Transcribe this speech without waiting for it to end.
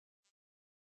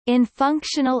In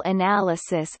functional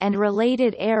analysis and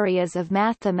related areas of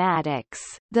mathematics,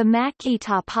 the Mackey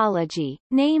topology,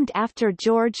 named after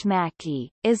George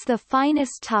Mackey, is the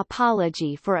finest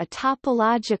topology for a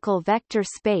topological vector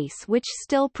space which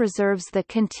still preserves the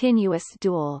continuous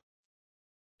dual.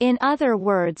 In other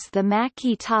words, the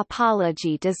Mackey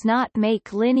topology does not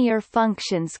make linear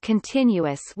functions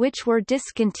continuous which were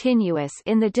discontinuous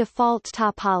in the default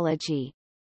topology.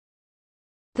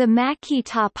 The Mackey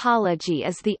topology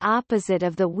is the opposite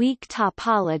of the weak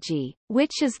topology,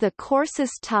 which is the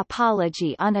coarsest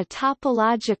topology on a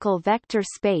topological vector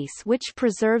space which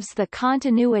preserves the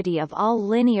continuity of all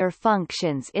linear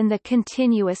functions in the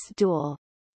continuous dual.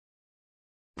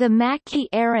 The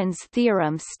Mackey-Arens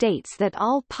theorem states that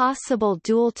all possible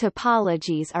dual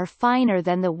topologies are finer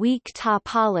than the weak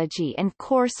topology and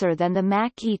coarser than the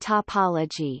Mackey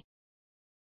topology.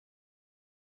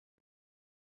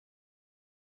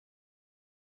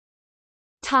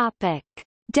 Topic.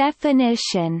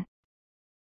 Definition.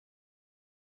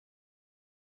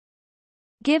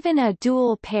 Given a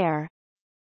dual pair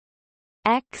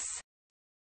x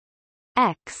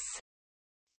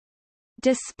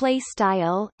display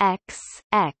style x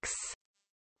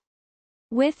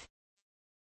with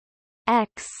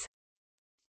x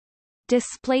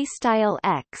display style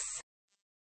x,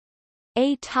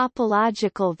 a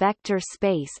topological vector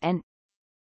space, and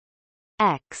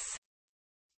x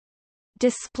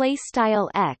display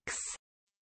style x,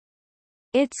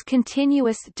 its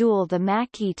continuous dual, the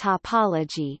Mackey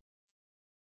topology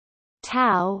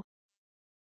tau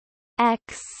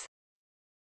x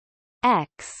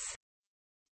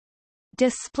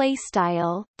display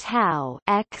style tau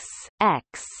x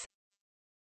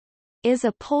is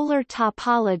a polar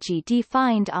topology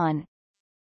defined on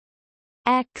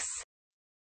x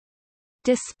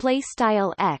display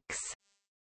style x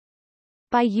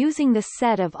by using the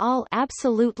set of all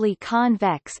absolutely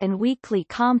convex and weakly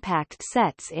compact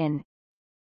sets in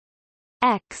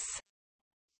x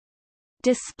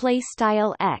display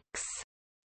style x.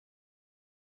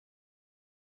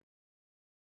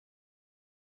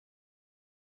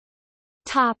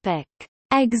 Topic.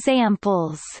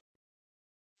 Examples.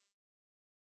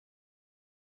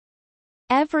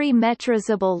 Every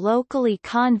metrizable locally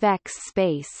convex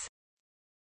space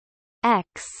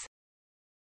x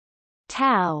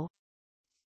tau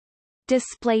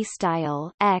display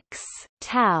style x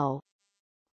tau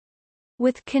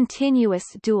with continuous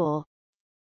dual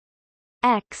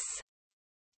x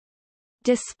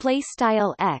display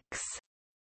style x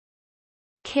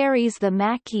carries the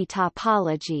Mackey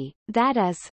topology, that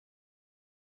is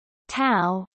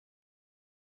tau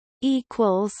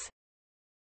equals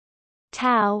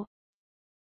tau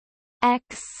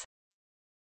x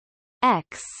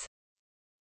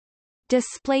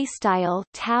display style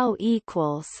tau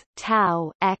equals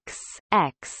tau x,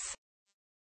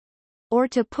 or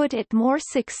to put it more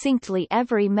succinctly,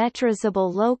 every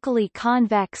metrizable locally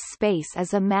convex space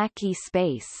is a Mackey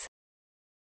space.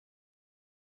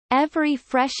 Every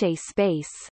Frechet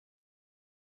space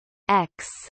x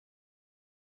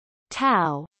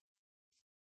tau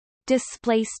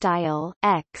display style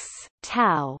x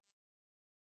tau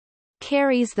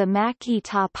carries the Mackey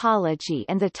topology,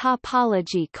 and the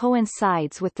topology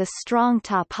coincides with the strong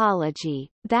topology,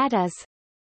 that is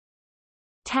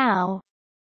tau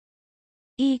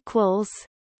equals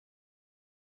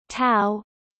tau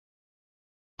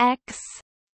x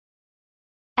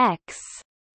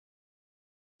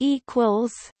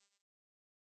equals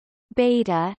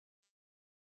beta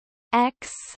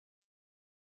x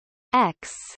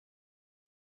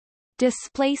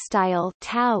display style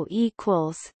tau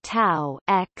equals tau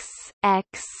x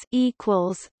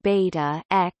equals beta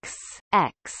x.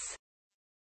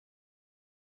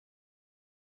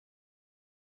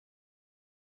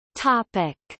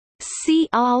 Topic. See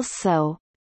also: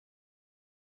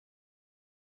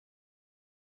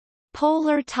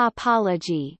 polar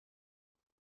topology,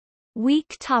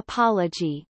 weak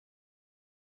topology,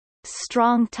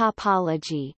 strong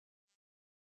topology.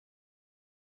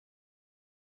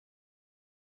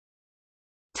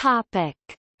 Topic.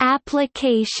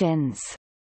 Applications.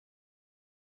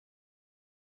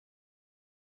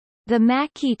 The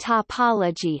Mackey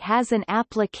topology has an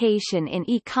application in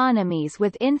economies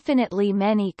with infinitely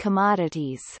many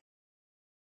commodities.